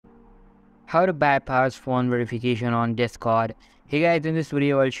How to bypass phone verification on Discord. Hey guys, in this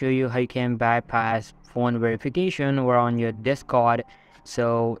video I'll show you how you can bypass phone verification or on your Discord.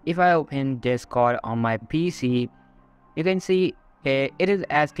 So if I open Discord on my PC, you can see it is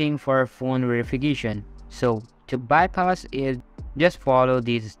asking for phone verification. So to bypass it, just follow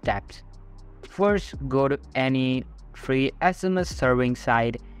these steps. First, go to any free SMS serving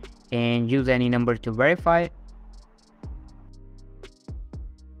site and use any number to verify.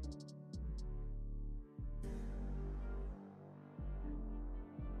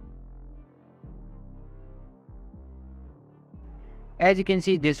 As you can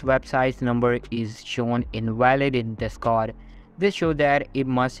see, this website's number is shown invalid in Discord. This shows that it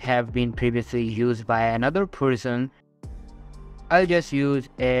must have been previously used by another person. I'll just use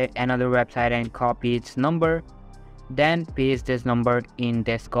another website and copy its number, then paste this number in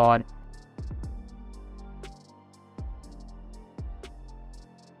Discord.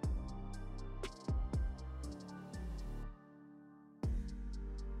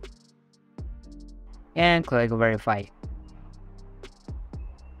 And click verify.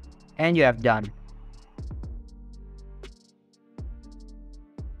 And you have done.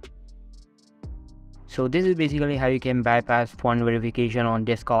 So this is basically how you can bypass phone verification on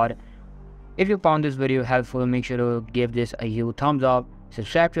Discord. If you found this video helpful, make sure to give this a huge thumbs up,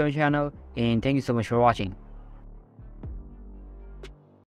 subscribe to our channel, and thank you so much for watching.